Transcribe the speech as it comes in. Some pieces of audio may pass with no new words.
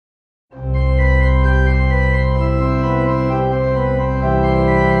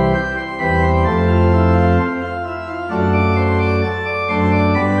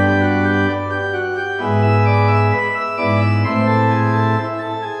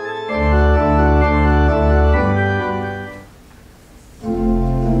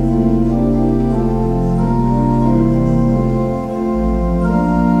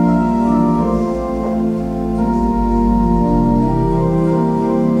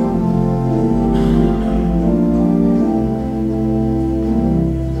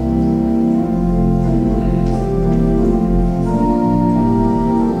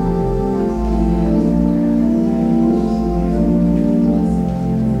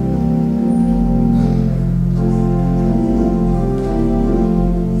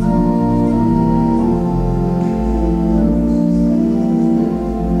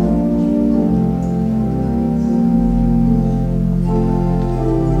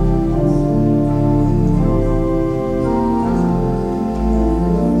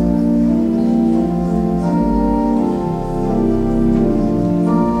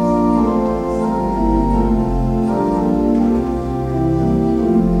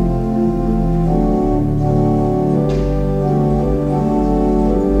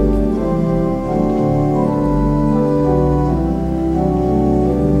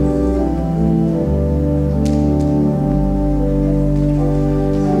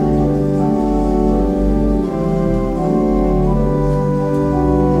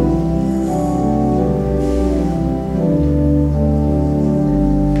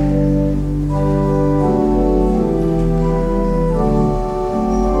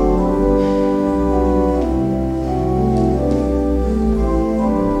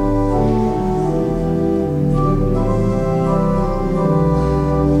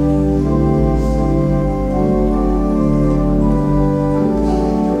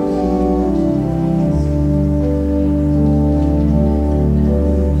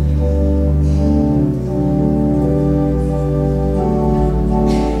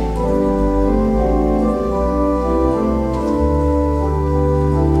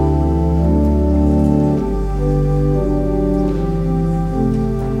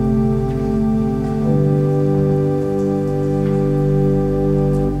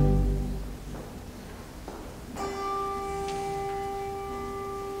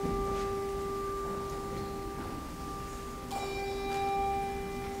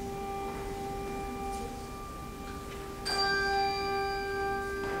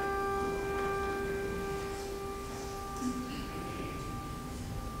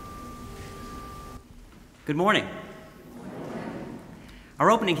Good morning.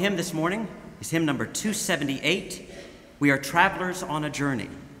 Our opening hymn this morning is hymn number 278, We Are Travelers on a Journey.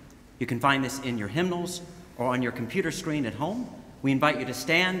 You can find this in your hymnals or on your computer screen at home. We invite you to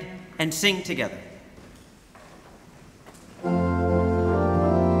stand and sing together.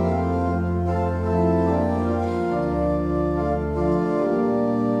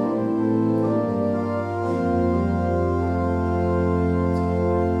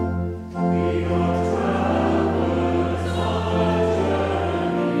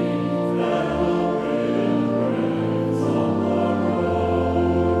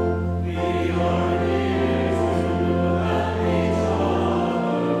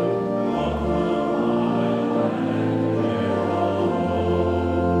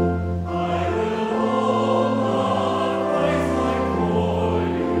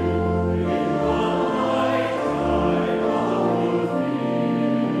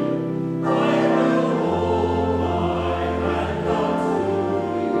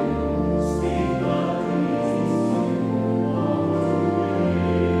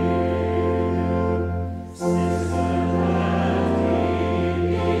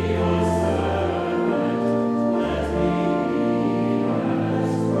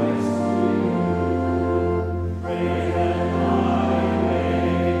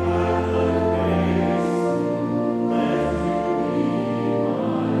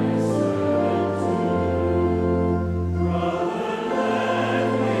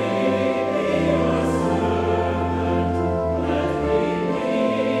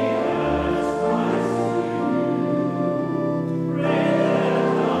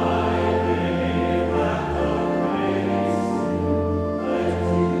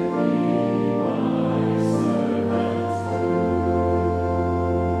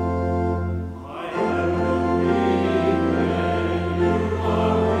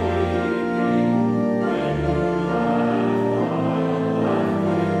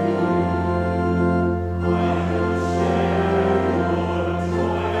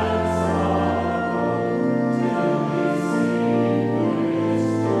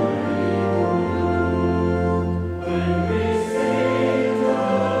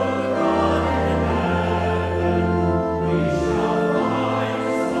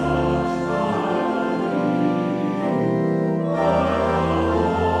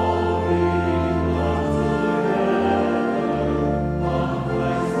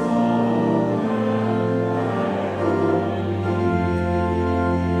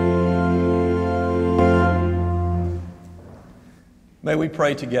 May we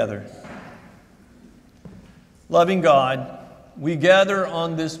pray together. Loving God, we gather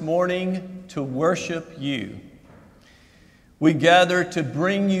on this morning to worship you. We gather to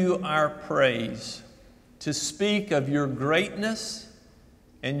bring you our praise, to speak of your greatness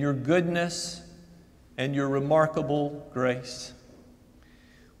and your goodness and your remarkable grace.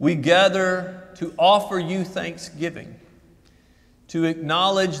 We gather to offer you thanksgiving, to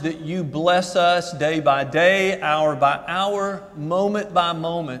acknowledge that you bless us day by day, hour by hour, moment by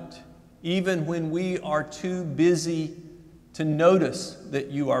moment, even when we are too busy to notice that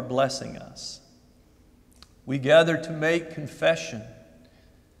you are blessing us. We gather to make confession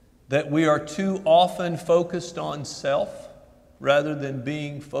that we are too often focused on self rather than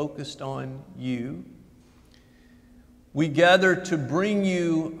being focused on you. We gather to bring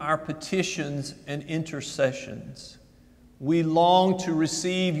you our petitions and intercessions. We long to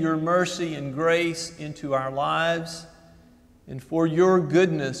receive your mercy and grace into our lives and for your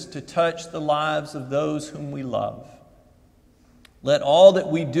goodness to touch the lives of those whom we love. Let all that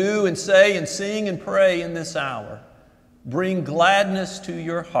we do and say and sing and pray in this hour bring gladness to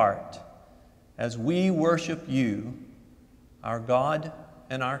your heart as we worship you, our God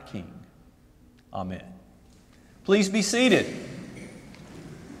and our King. Amen. Please be seated.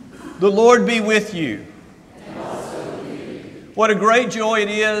 The Lord be with you. What a great joy it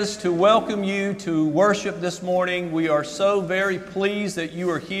is to welcome you to worship this morning. We are so very pleased that you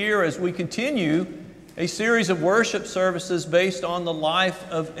are here as we continue a series of worship services based on the life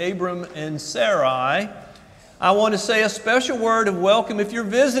of Abram and Sarai. I want to say a special word of welcome if you're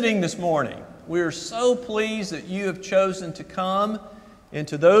visiting this morning. We are so pleased that you have chosen to come. And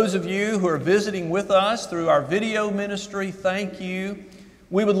to those of you who are visiting with us through our video ministry, thank you.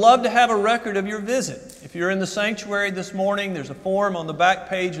 We would love to have a record of your visit. If you're in the sanctuary this morning, there's a form on the back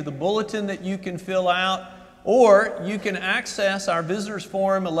page of the bulletin that you can fill out, or you can access our visitors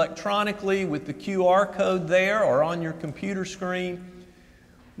forum electronically with the QR code there or on your computer screen.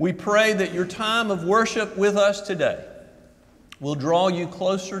 We pray that your time of worship with us today will draw you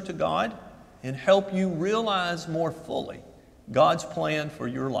closer to God and help you realize more fully God's plan for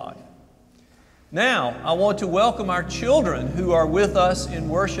your life. Now, I want to welcome our children who are with us in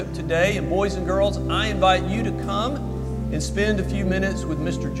worship today. And boys and girls, I invite you to come and spend a few minutes with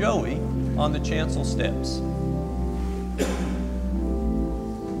Mr. Joey on the chancel steps.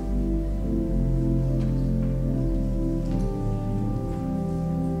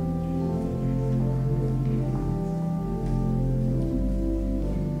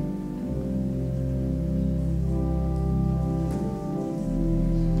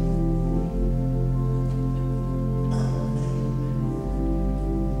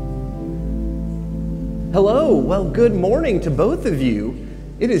 Hello, well, good morning to both of you.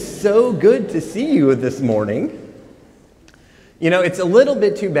 It is so good to see you this morning. You know, it's a little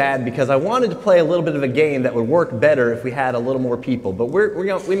bit too bad because I wanted to play a little bit of a game that would work better if we had a little more people, but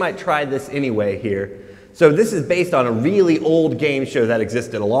we might try this anyway here. So this is based on a really old game show that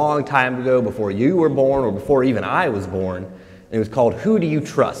existed a long time ago, before you were born or before even I was born. And it was called Who Do You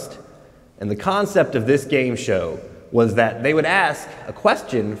Trust? And the concept of this game show was that they would ask a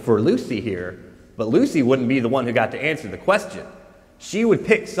question for Lucy here, but Lucy wouldn't be the one who got to answer the question. She would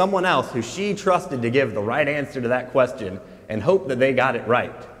pick someone else who she trusted to give the right answer to that question and hope that they got it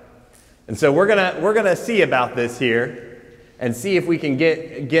right. And so we're gonna see about this here and see if we can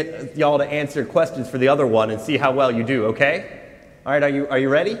get y'all to answer questions for the other one and see how well you do, okay? All right, are you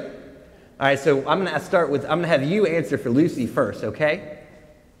ready? All right, so I'm gonna have you answer for Lucy first, okay?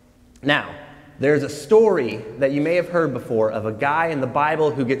 Now, there's a story that you may have heard before of a guy in the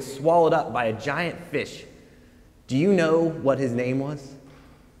Bible who gets swallowed up by a giant fish. Do you know what his name was?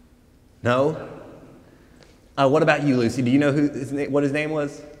 No? What about you, Lucy? Do you know what his name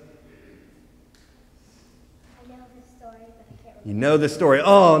was? I know the story, but I can't remember. You know the story.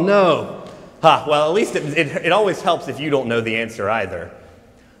 Oh, no. Well, at least it always helps if you don't know the answer either.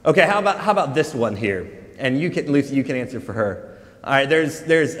 Okay, how about this one here? And Lucy, you can answer for her. All right, there's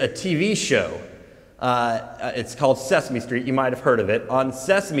a TV show. It's called Sesame Street. You might have heard of it. On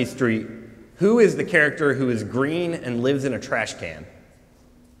Sesame Street, who is the character who is green and lives in a trash can?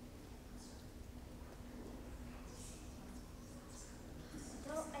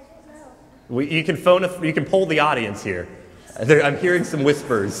 No, I don't know. You can poll the audience here. I'm hearing some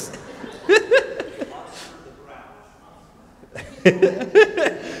whispers.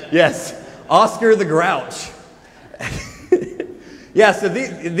 Yes, Oscar the Grouch. Yeah, so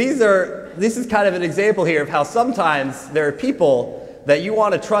this is kind of an example here of how sometimes there are people that you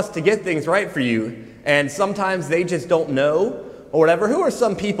want to trust to get things right for you, and sometimes they just don't know or whatever. Who are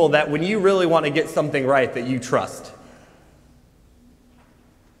some people that when you really want to get something right that you trust?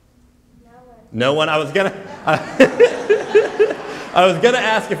 No one. I was gonna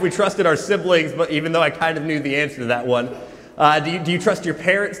ask if we trusted our siblings, but even though I kind of knew the answer to that one. Do you trust your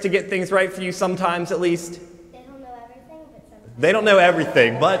parents to get things right for you sometimes, at least? They don't know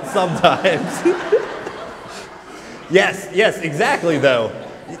everything, but sometimes. Yes, exactly, though.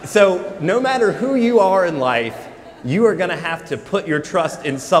 So no matter who you are in life, you are going to have to put your trust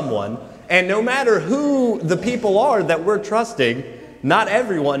in someone. And no matter who the people are that we're trusting, not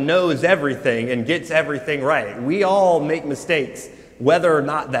everyone knows everything and gets everything right. We all make mistakes, whether or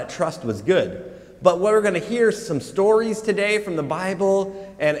not that trust was good. But we're going to hear some stories today from the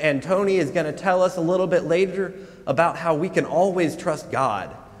Bible, and Tony is going to tell us a little bit later about how we can always trust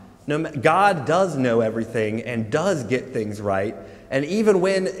God. God does know everything and does get things right. And even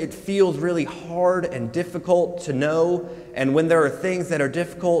when it feels really hard and difficult to know, and when there are things that are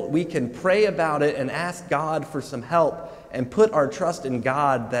difficult, we can pray about it and ask God for some help and put our trust in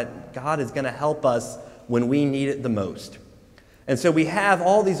God, that God is going to help us when we need it the most. And so we have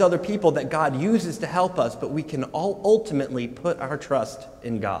all these other people that God uses to help us, but we can all ultimately put our trust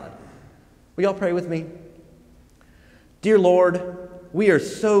in God. Will y'all pray with me? Dear Lord, we are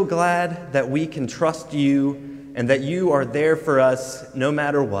so glad that we can trust you and that you are there for us no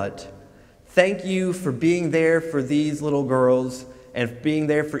matter what. Thank you for being there for these little girls and being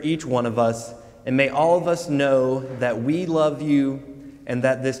there for each one of us. And may all of us know that we love you and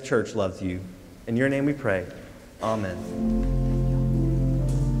that this church loves you. In your name we pray. Amen.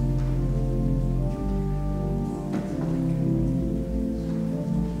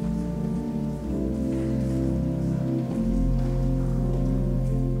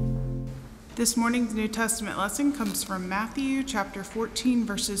 This morning's New Testament lesson comes from Matthew chapter 14,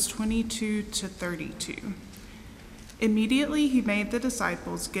 verses 22 to 32. Immediately he made the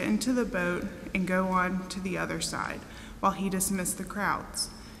disciples get into the boat and go on to the other side, while he dismissed the crowds.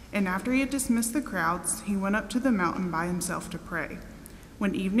 And after he had dismissed the crowds, he went up to the mountain by himself to pray.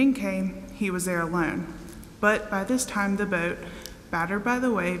 When evening came, he was there alone. But by this time the boat, battered by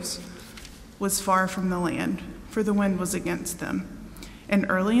the waves, was far from the land, for the wind was against them. And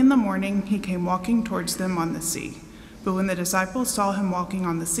early in the morning he came walking towards them on the sea. But when the disciples saw him walking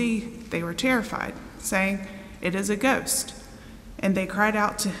on the sea, they were terrified, saying, "It is a ghost." And they cried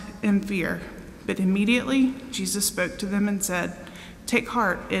out in fear. But immediately Jesus spoke to them and said, "Take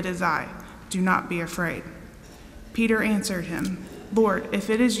heart, it is I. Do not be afraid." Peter answered him, "Lord, if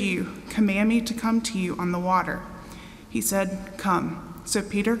it is you, command me to come to you on the water." He said, "Come." So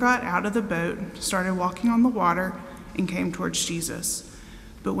Peter got out of the boat, started walking on the water, and came towards Jesus.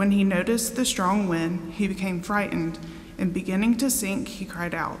 But when he noticed the strong wind, he became frightened, and beginning to sink, he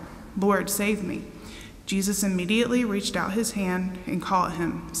cried out, "Lord, save me." Jesus immediately reached out his hand and caught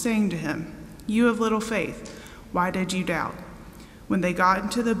him, saying to him, "You of little faith, why did you doubt?" When they got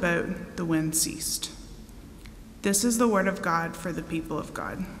into the boat, the wind ceased. This is the word of God for the people of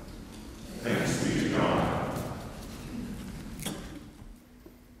God. Thanks be to God.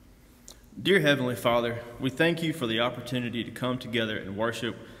 Dear Heavenly Father, we thank you for the opportunity to come together and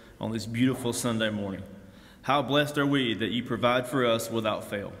worship on this beautiful Sunday morning. How blessed are we that you provide for us without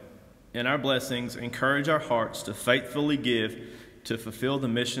fail. In our blessings, encourage our hearts to faithfully give to fulfill the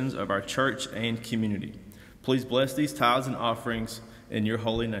missions of our church and community. Please bless these tithes and offerings in your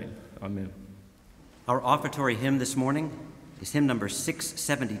holy name. Amen. Our offertory hymn this morning is hymn number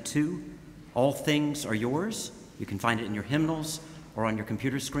 672, All Things Are Yours. You can find it in your hymnals or on your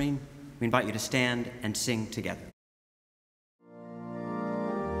computer screen. We invite you to stand and sing together.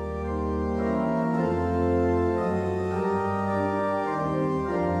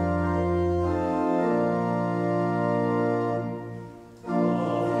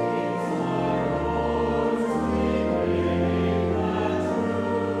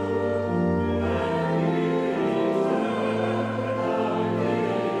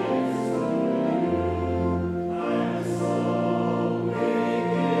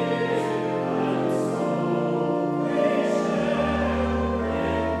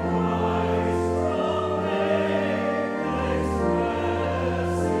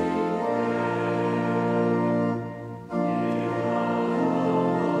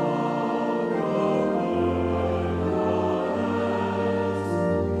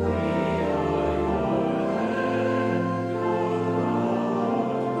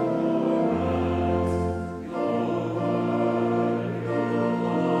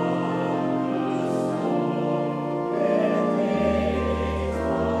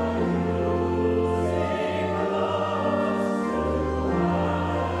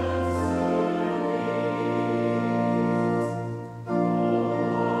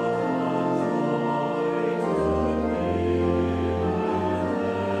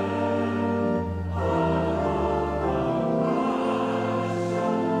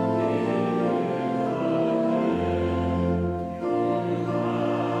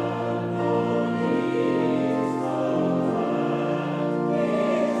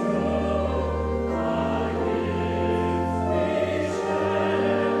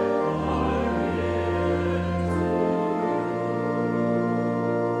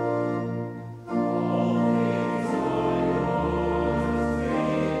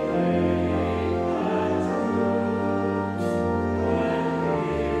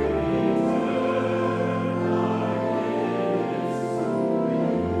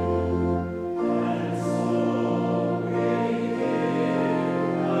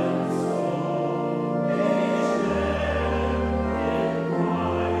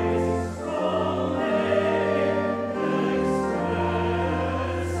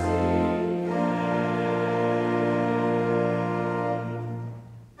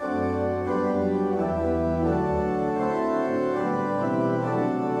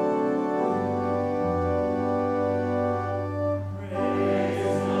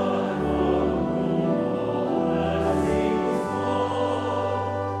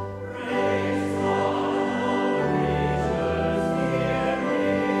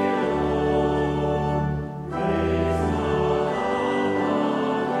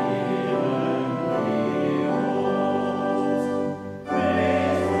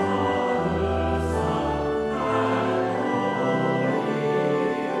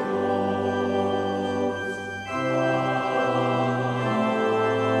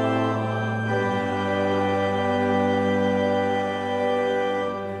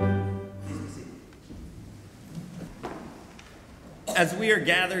 As we are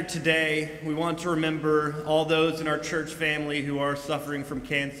gathered today, we want to remember all those in our church family who are suffering from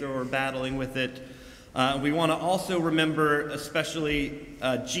cancer or battling with it. We want to also remember especially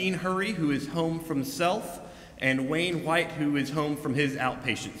Gene Hurry, who is home from self, and Wayne White, who is home from his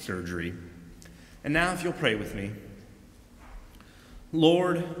outpatient surgery. And now if you'll pray with me.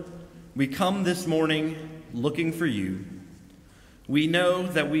 Lord, we come this morning looking for you. We know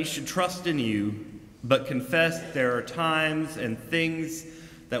that we should trust in you, but confess there are times and things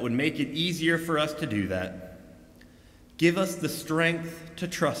that would make it easier for us to do that. Give us the strength to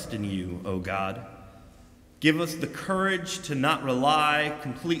trust in you, O God. Give us the courage to not rely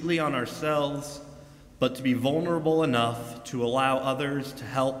completely on ourselves, but to be vulnerable enough to allow others to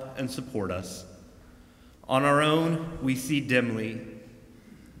help and support us. On our own, we see dimly,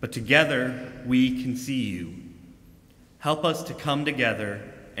 but together we can see you. Help us to come together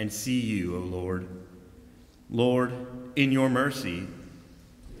and see you, O Lord. Lord, in your mercy,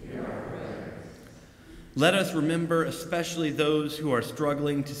 let us remember especially those who are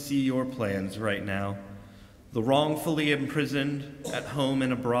struggling to see your plans right now, the wrongfully imprisoned at home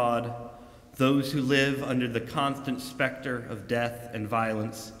and abroad, those who live under the constant specter of death and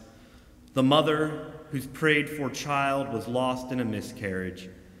violence, the mother whose prayed-for child was lost in a miscarriage,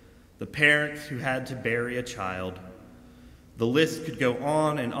 the parents who had to bury a child. The list could go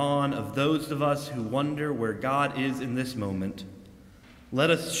on and on of those of us who wonder where God is in this moment. Let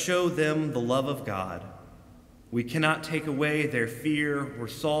us show them the love of God. We cannot take away their fear or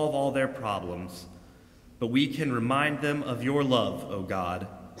solve all their problems, but we can remind them of your love, O God.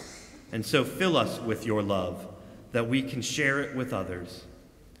 And so fill us with your love, that we can share it with others.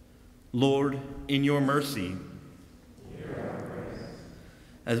 Lord, in your mercy,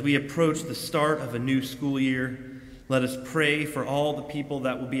 as we approach the start of a new school year, let us pray for all the people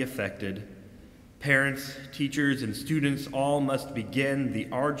that will be affected. Parents, teachers, and students all must begin the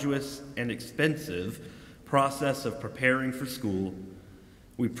arduous and expensive process of preparing for school.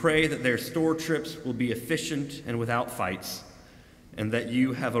 We pray that their store trips will be efficient and without fights, and that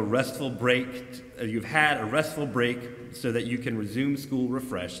you've had a restful break so that you can resume school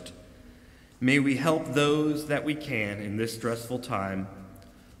refreshed. May we help those that we can in this stressful time.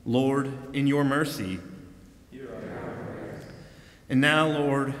 Lord, in your mercy. And now,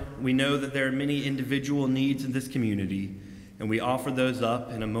 Lord, we know that there are many individual needs in this community, and we offer those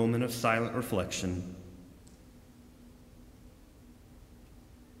up in a moment of silent reflection.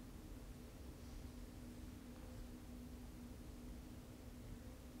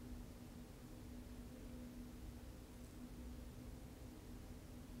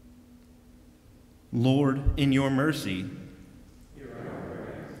 Lord, in your mercy.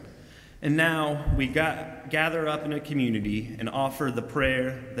 And now we gather up in a community and offer the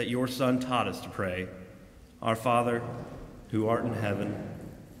prayer that your Son taught us to pray. Our Father, who art in heaven,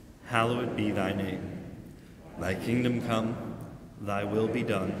 hallowed be thy name. Thy kingdom come, thy will be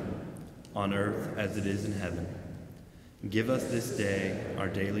done, on earth as it is in heaven. Give us this day our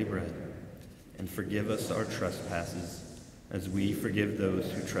daily bread, and forgive us our trespasses, as we forgive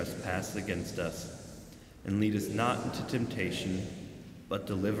those who trespass against us. And lead us not into temptation, but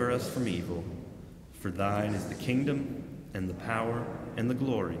deliver us from evil. For thine is the kingdom, and the power, and the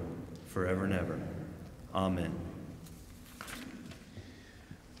glory, forever and ever. Amen.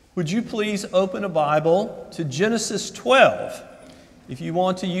 Would you please open a Bible to Genesis 12? If you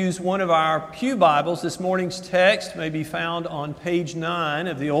want to use one of our pew Bibles, this morning's text may be found on page 9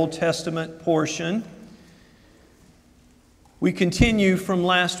 of the Old Testament portion. We continue from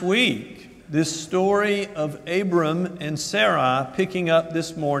last week. This story of Abram and Sarai, picking up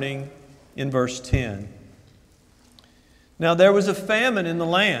this morning in verse 10. Now there was a famine in the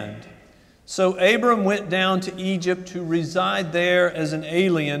land, so Abram went down to Egypt to reside there as an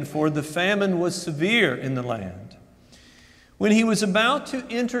alien, for the famine was severe in the land. When he was about to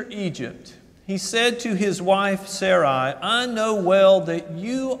enter Egypt, he said to his wife Sarai, I know well that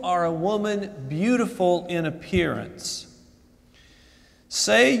you are a woman beautiful in appearance.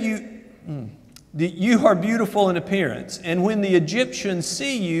 That you are beautiful in appearance, and when the Egyptians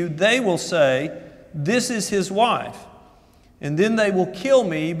see you, they will say, this is his wife. And then they will kill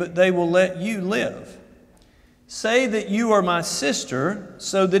me, but they will let you live. Say that you are my sister,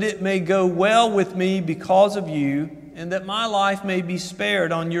 so that it may go well with me because of you, and that my life may be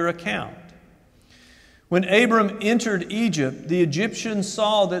spared on your account. When Abram entered Egypt, the Egyptians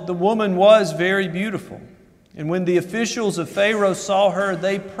saw that the woman was very beautiful. And when the officials of Pharaoh saw her,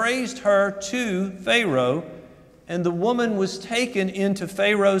 they praised her to Pharaoh, and the woman was taken into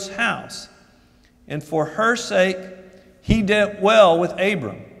Pharaoh's house. And for her sake, he dealt well with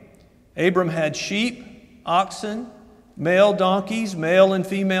Abram. Abram had sheep, oxen, male donkeys, male and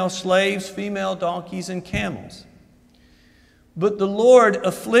female slaves, female donkeys, and camels. But the Lord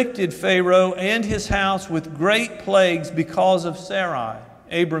afflicted Pharaoh and his house with great plagues because of Sarai,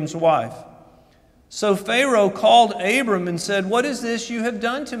 Abram's wife. So Pharaoh called Abram and said, what is this you have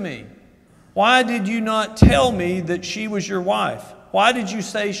done to me? Why did you not tell me that she was your wife? Why did you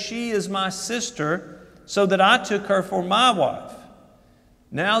say she is my sister, so that I took her for my wife?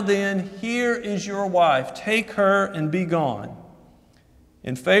 Now then, here is your wife. Take her and be gone."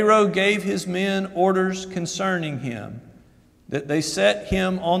 And Pharaoh gave his men orders concerning him, that they set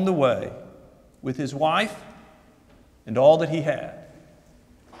him on the way with his wife and all that he had.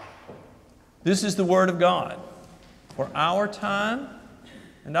 This is the word of God for our time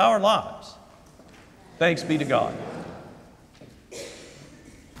and our lives. Thanks be to God.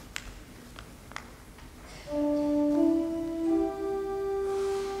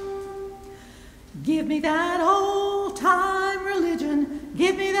 Give me that old-time religion.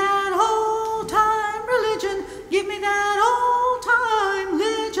 Give me that old-time religion. Give me that old-time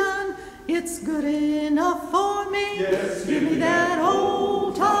religion. It's good enough for me. Yes, give me that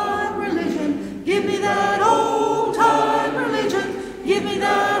old-time religion. Give me that old-time religion. Give me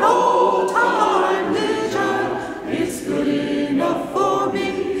that old-time religion. It's good enough for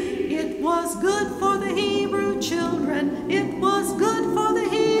me. It was good for the Hebrew children. It was good for the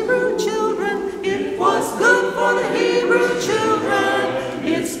Hebrew children. It was good for the Hebrew children.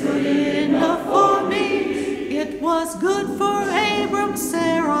 It's good enough for me. It was good for Abram,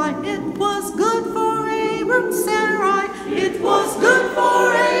 Sarai. It was good for Abram, Sarai. It was good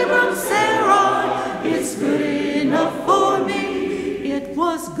for Abram, Sarai. It's good enough for me. It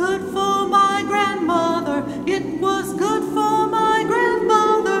was good for my grandmother. It was good for my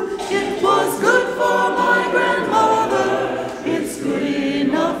grandmother. It was good for my grandmother. It's good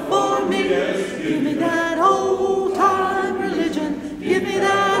enough for me. Give me that old-time religion. Give me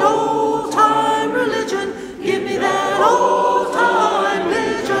that old-time religion. Give me that old-time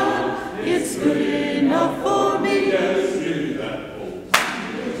religion. It's good enough for me.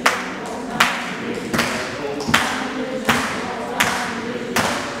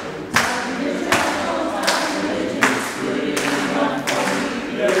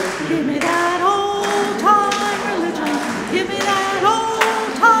 Give me that old-time religion. Give me that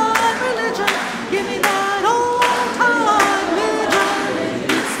old-time religion. Give me that old-time religion.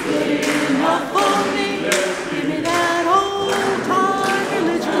 It's good enough for me. Give me that old-time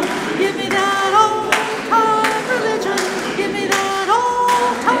religion. Give me that old-time religion. Give me that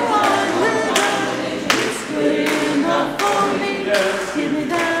old-time religion. It's good enough for me. Give me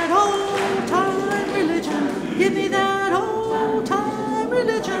that old-time religion. Give me that old-time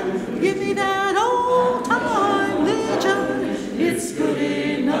religion. Give me that old-time religion. It's good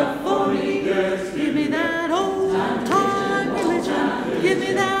enough for me. Give me that old-time religion. Give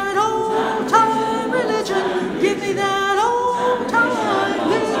me that old-time religion. Give me that old-time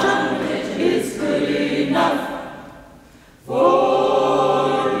religion. It's good enough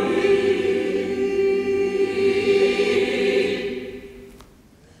for me.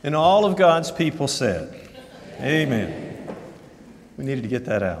 And all of God's people said, amen. We needed to get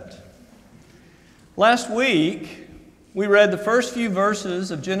that out. Last week, we read the first few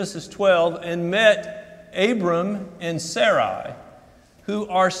verses of Genesis 12 and met Abram and Sarai, who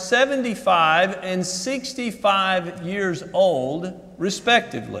are 75 and 65 years old,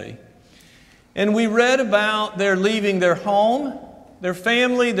 respectively. And we read about their leaving their home, their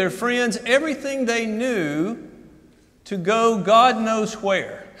family, their friends, everything they knew to go God knows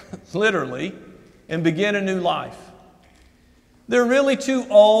where, literally, and begin a new life. They're really too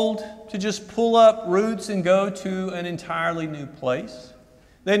old to just pull up roots and go to an entirely new place.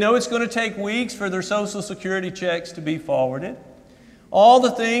 They know it's going to take weeks for their Social Security checks to be forwarded. All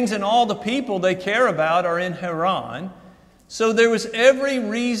the things and all the people they care about are in Haran. So there was every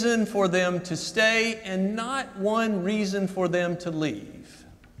reason for them to stay and not one reason for them to leave,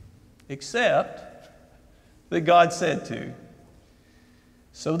 except that God said to.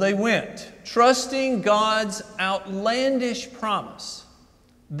 So they went, trusting God's outlandish promise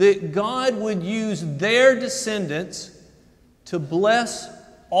that God would use their descendants to bless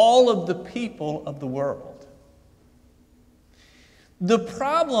all of the people of the world. The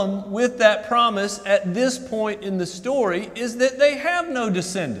problem with that promise at this point in the story is that they have no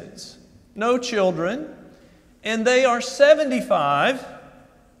descendants, no children, and they are 75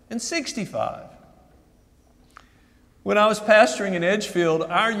 and 65. When I was pastoring in Edgefield,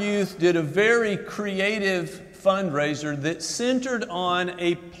 our youth did a very creative fundraiser that centered on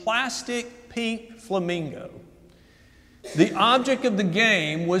a plastic pink flamingo. The object of the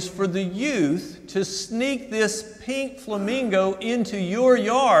game was for the youth to sneak this pink flamingo into your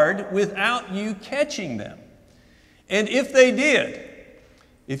yard without you catching them. And if they did,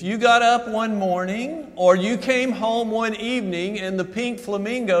 if you got up one morning or you came home one evening and the pink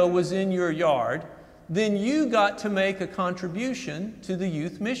flamingo was in your yard, then you got to make a contribution to the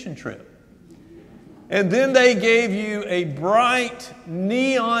youth mission trip. And then they gave you a bright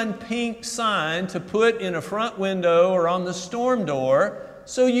neon pink sign to put in a front window or on the storm door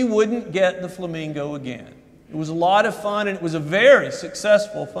so you wouldn't get the flamingo again. It was a lot of fun, and it was a very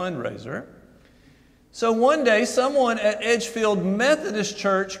successful fundraiser. So one day, someone at Edgefield Methodist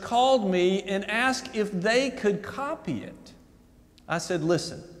Church called me and asked if they could copy it. I said,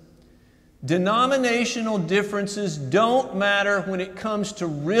 listen, denominational differences don't matter when it comes to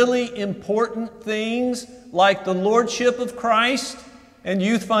really important things like the Lordship of Christ and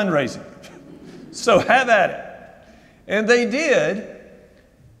youth fundraising. So have at it. And they did,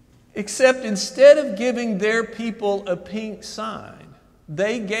 except instead of giving their people a pink sign,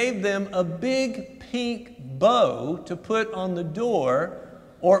 they gave them a big pink bow to put on the door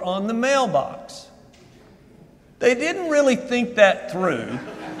or on the mailbox. They didn't really think that through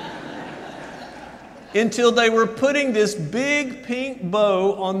until they were putting this big pink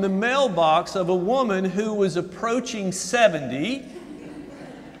bow on the mailbox of a woman who was approaching 70.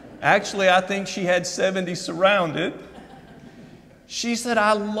 Actually, I think she had 70 surrounded. She said,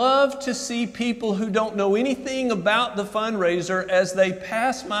 I love to see people who don't know anything about the fundraiser as they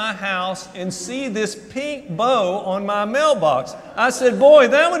pass my house and see this pink bow on my mailbox. I said, boy,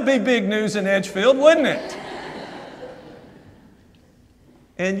 that would be big news in Edgefield, wouldn't it?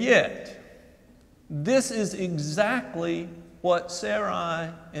 And yet, this is exactly what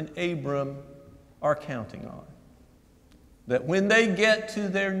Sarai and Abram are counting on. That when they get to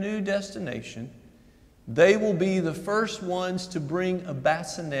their new destination, they will be the first ones to bring a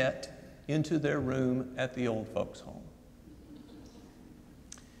bassinet into their room at the old folks' home.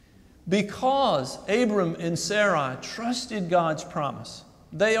 Because Abram and Sarai trusted God's promise,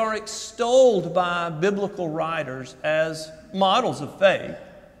 they are extolled by biblical writers as models of faith.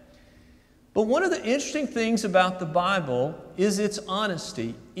 But one of the interesting things about the Bible is its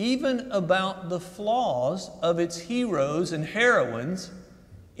honesty, even about the flaws of its heroes and heroines,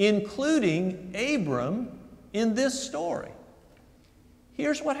 including Abram in this story.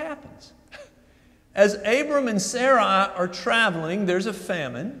 Here's what happens. As Abram and Sarai are traveling, there's a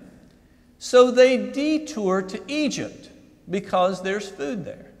famine, so they detour to Egypt because there's food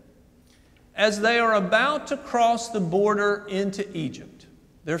there. As they are about to cross the border into Egypt,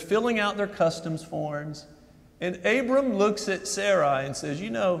 they're filling out their customs forms, and Abram looks at Sarai and says, you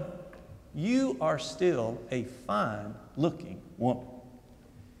know, you are still a fine-looking woman.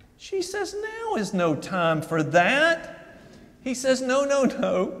 She says, now is no time for that. He says, no, no,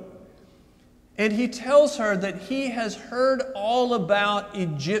 no. And he tells her that he has heard all about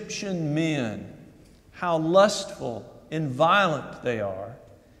Egyptian men, how lustful and violent they are.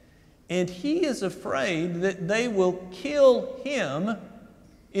 And he is afraid that they will kill him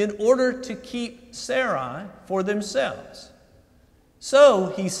in order to keep Sarai for themselves.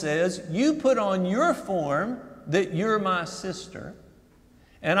 So, he says, you put on your form that you're my sister,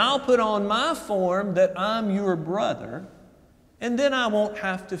 and I'll put on my form that I'm your brother, and then I won't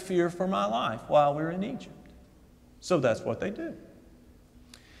have to fear for my life while we're in Egypt. So that's what they do.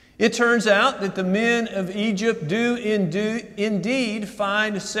 It turns out that the men of Egypt do indeed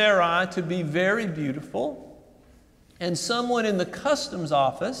find Sarai to be very beautiful, and someone in the customs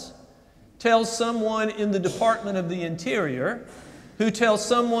office tells someone in the Department of the Interior, who tells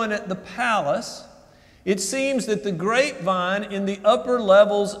someone at the palace. It seems that the grapevine in the upper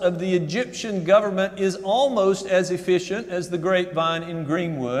levels of the Egyptian government is almost as efficient as the grapevine in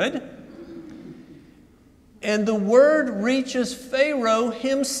Greenwood. And the word reaches Pharaoh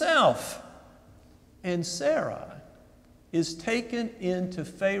himself. And Sarai is taken into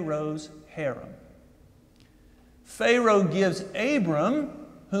Pharaoh's harem. Pharaoh gives Abram,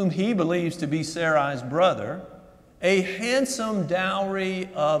 whom he believes to be Sarai's brother, a handsome dowry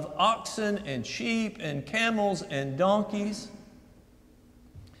of oxen and sheep and camels and donkeys.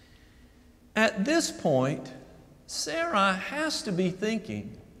 At this point, Sarai has to be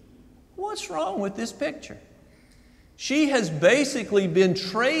thinking, what's wrong with this picture? She has basically been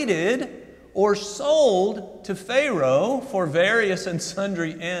traded or sold to Pharaoh for various and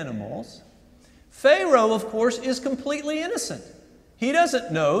sundry animals. Pharaoh, of course, is completely innocent. He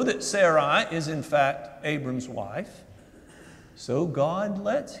doesn't know that Sarai is in fact Abram's wife. So God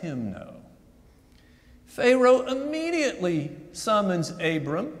lets him know. Pharaoh immediately summons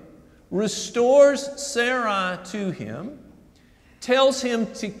Abram, restores Sarai to him, tells him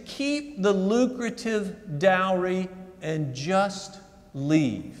to keep the lucrative dowry and just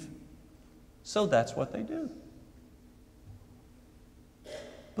leave. So that's what they do.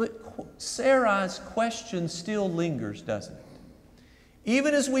 But Sarai's question still lingers, doesn't it?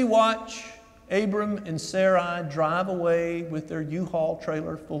 Even as we watch Abram and Sarai drive away with their U-Haul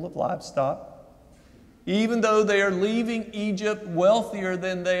trailer full of livestock, even though they are leaving Egypt wealthier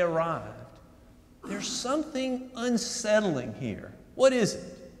than they arrived, there's something unsettling here. What is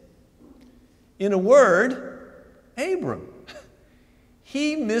it? In a word, Abram.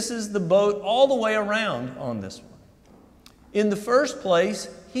 He misses the boat all the way around on this one. In the first place,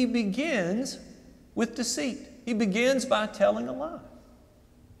 he begins with deceit. He begins by telling a lie.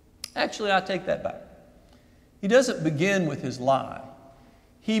 Actually, I take that back. He doesn't begin with his lie.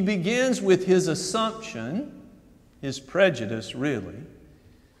 He begins with his assumption, his prejudice really,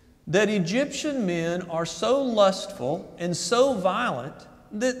 that Egyptian men are so lustful and so violent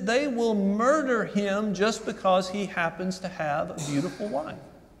that they will murder him just because he happens to have a beautiful wife.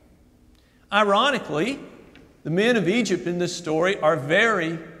 Ironically, the men of Egypt in this story are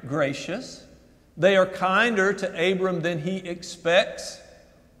very gracious. They are kinder to Abram than he expects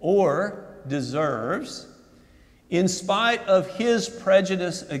or deserves. In spite of his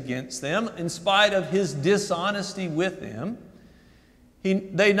prejudice against them, in spite of his dishonesty with them,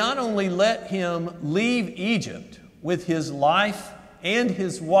 they not only let him leave Egypt with his life and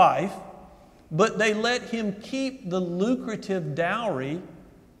his wife, but they let him keep the lucrative dowry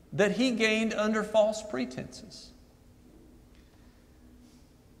that he gained under false pretenses.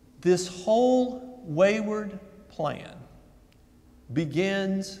 This whole wayward plan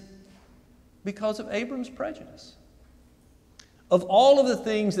begins because of Abram's prejudice. Of all of the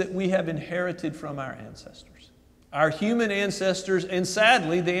things that we have inherited from our ancestors, our human ancestors, and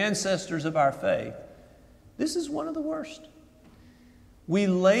sadly the ancestors of our faith, this is one of the worst. We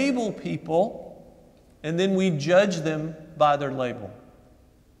label people and then we judge them by their label.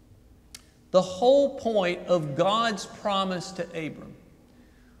 The whole point of God's promise to Abram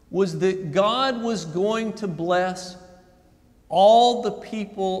was that God was going to bless all the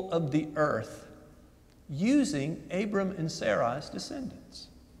people of the earth using Abram and Sarai's descendants.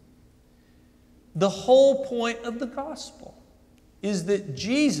 The whole point of the gospel is that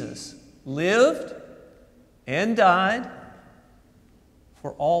Jesus lived and died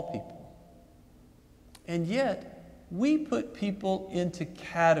for all people. And yet, we put people into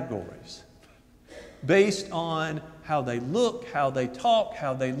categories based on how they look, how they talk,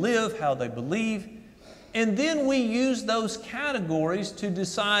 how they live, how they believe. And then we use those categories to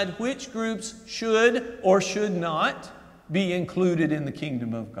decide which groups should or should not be included in the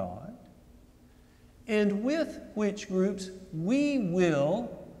kingdom of God, and with which groups we will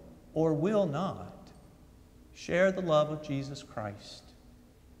or will not share the love of Jesus Christ.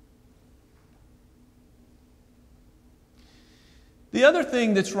 The other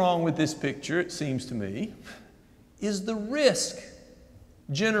thing that's wrong with this picture, it seems to me, is the risk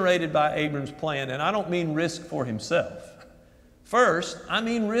generated by Abram's plan. And I don't mean risk for himself. First, I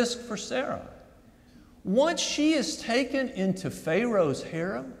mean risk for Sarai. Once she is taken into Pharaoh's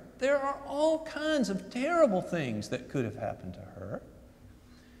harem, there are all kinds of terrible things that could have happened to her.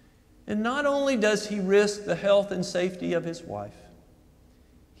 And not only does he risk the health and safety of his wife,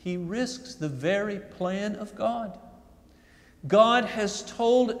 he risks the very plan of God. God has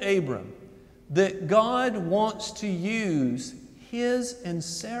told Abram that God wants to use his and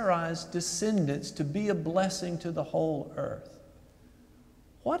Sarai's descendants to be a blessing to the whole earth.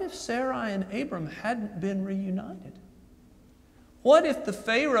 What if Sarai and Abram hadn't been reunited? What if the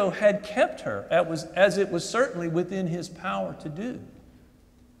Pharaoh had kept her, as it was certainly within his power to do?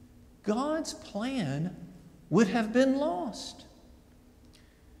 God's plan would have been lost.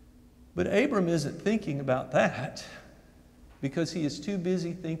 But Abram isn't thinking about that because he is too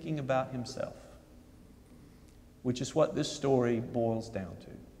busy thinking about himself, which is what this story boils down to.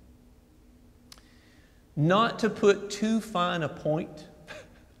 Not to put too fine a point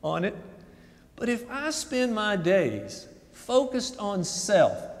on it, but if I spend my days focused on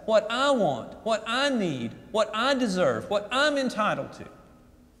self, what I want, what I need, what I deserve, what I'm entitled to,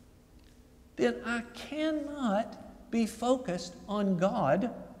 then I cannot be focused on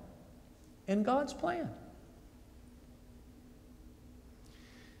God and God's plan.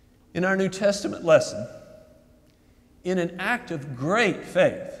 In our New Testament lesson, in an act of great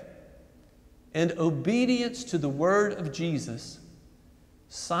faith and obedience to the word of Jesus,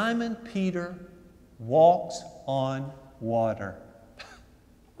 Simon Peter walks on water.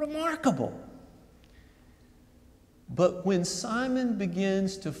 Remarkable. But when Simon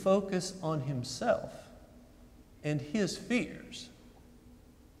begins to focus on himself and his fears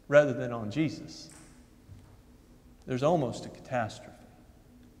rather than on Jesus, there's almost a catastrophe.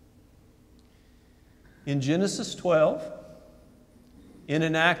 In Genesis 12, in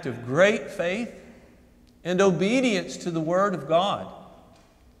an act of great faith and obedience to the Word of God,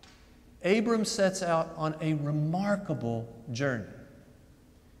 Abram sets out on a remarkable journey.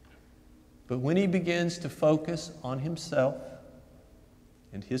 But when he begins to focus on himself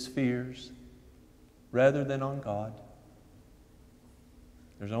and his fears rather than on God,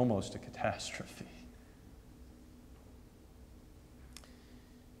 there's almost a catastrophe.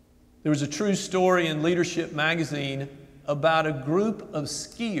 There was a true story in Leadership magazine about a group of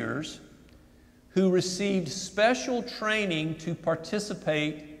skiers who received special training to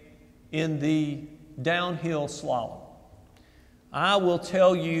participate in the downhill slalom. I will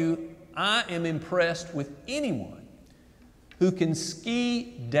tell you, I am impressed with anyone who can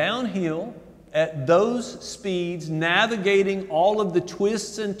ski downhill at those speeds, navigating all of the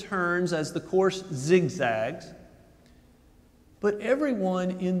twists and turns as the course zigzags. But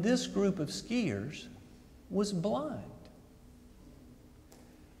everyone in this group of skiers was blind.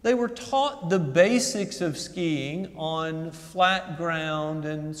 They were taught the basics of skiing on flat ground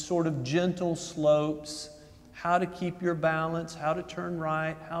and sort of gentle slopes, how to keep your balance, how to turn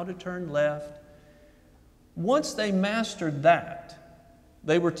right, how to turn left. Once they mastered that,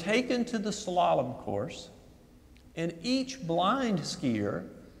 they were taken to the slalom course, and each blind skier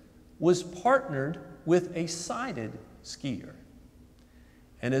was partnered with a sighted skier.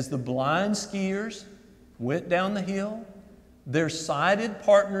 And as the blind skiers went down the hill, their sighted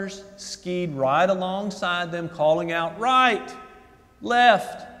partners skied right alongside them, calling out, right,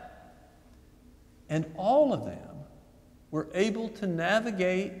 left. And all of them were able to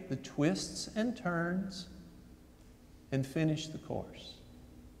navigate the twists and turns and finish the course.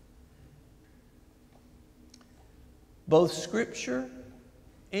 Both Scripture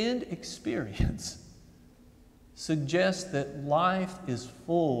and experience suggest that life is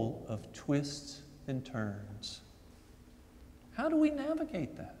full of twists and turns. How do we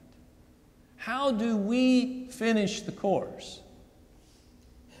navigate that? How do we finish the course?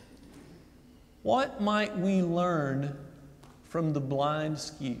 What might we learn from the blind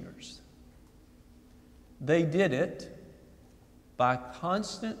skiers? They did it by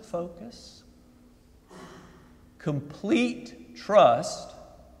constant focus, complete trust,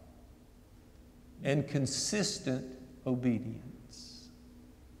 and consistent obedience.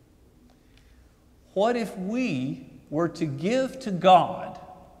 What if we were to give to God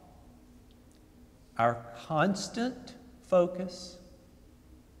our constant focus,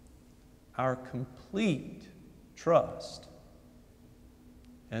 our complete trust,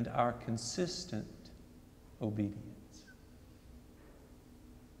 and our consistent obedience?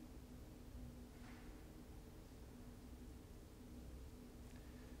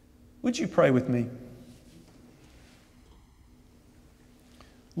 Would you pray with me?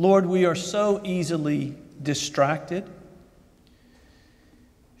 Lord, we are so easily distracted.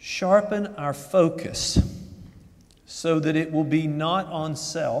 Sharpen our focus so that it will be not on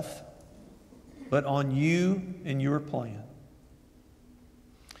self, but on you and your plan.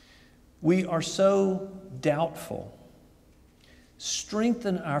 We are so doubtful.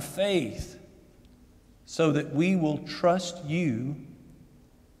 Strengthen our faith so that we will trust you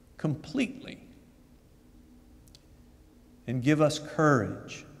completely. And give us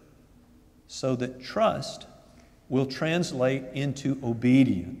courage so that trust will translate into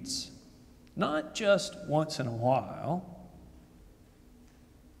obedience, not just once in a while,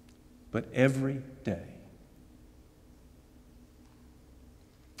 but every day.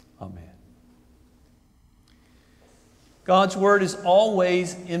 Amen. God's Word is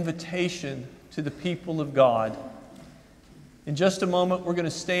always invitation to the people of God. In just a moment, we're going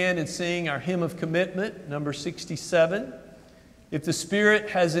to stand and sing our hymn of commitment, number 67. If the Spirit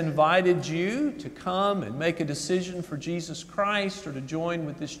has invited you to come and make a decision for Jesus Christ or to join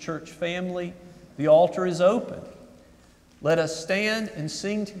with this church family, the altar is open. Let us stand and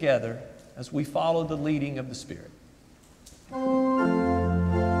sing together as we follow the leading of the Spirit.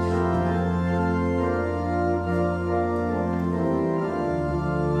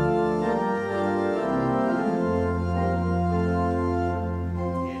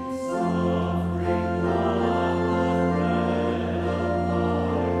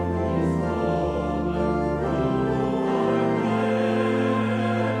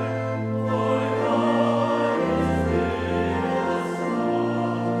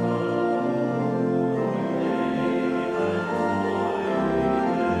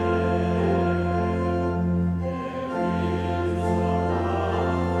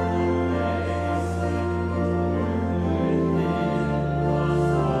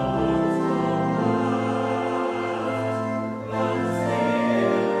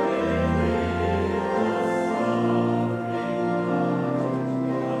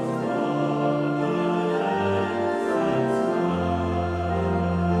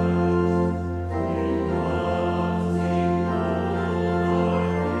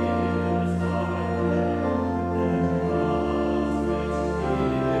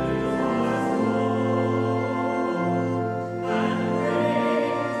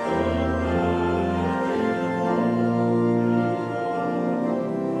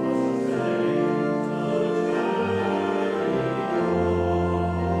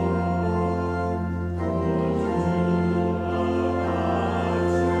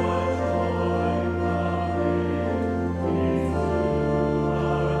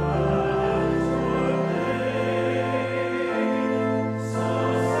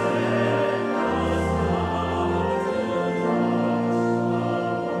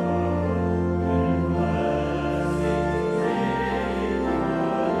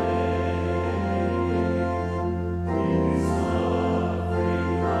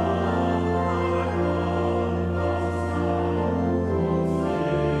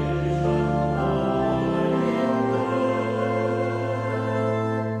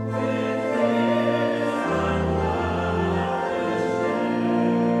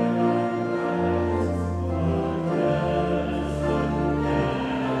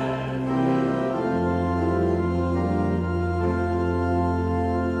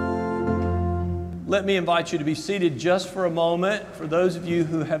 let me invite you to be seated just for a moment. For those of you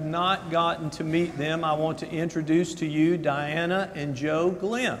who have not gotten to meet them, I want to introduce to you Diana and Joe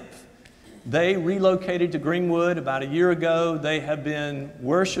Glimpf. They relocated to Greenwood about a year ago. They have been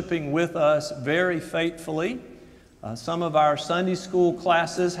worshiping with us very faithfully. Some of our Sunday school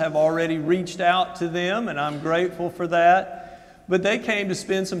classes have already reached out to them, and I'm grateful for that. But they came to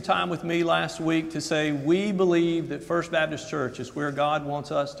spend some time with me last week to say, we believe that First Baptist Church is where God wants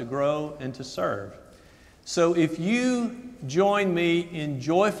us to grow and to serve. So if you join me in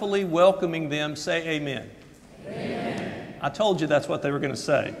joyfully welcoming them, say amen. Amen. I told you that's what they were going to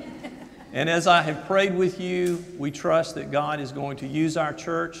say. And as I have prayed with you, we trust that God is going to use our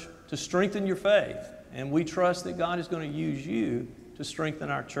church to strengthen your faith. And we trust that God is going to use you to strengthen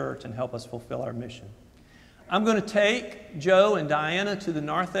our church and help us fulfill our mission. I'm going to take Joe and Diana to the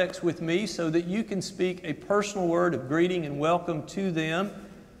narthex with me so that you can speak a personal word of greeting and welcome to them.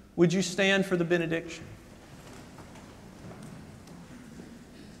 Would you stand for the benediction?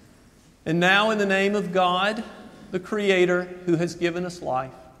 And now in the name of God, the Creator who has given us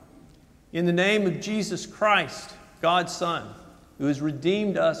life, in the name of Jesus Christ, God's Son, who has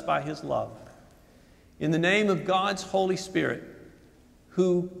redeemed us by His love, in the name of God's Holy Spirit,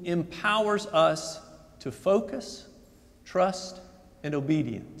 who empowers us to focus, trust, and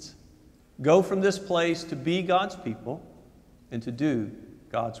obedience, go from this place to be God's people and to do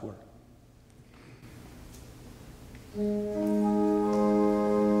God's work.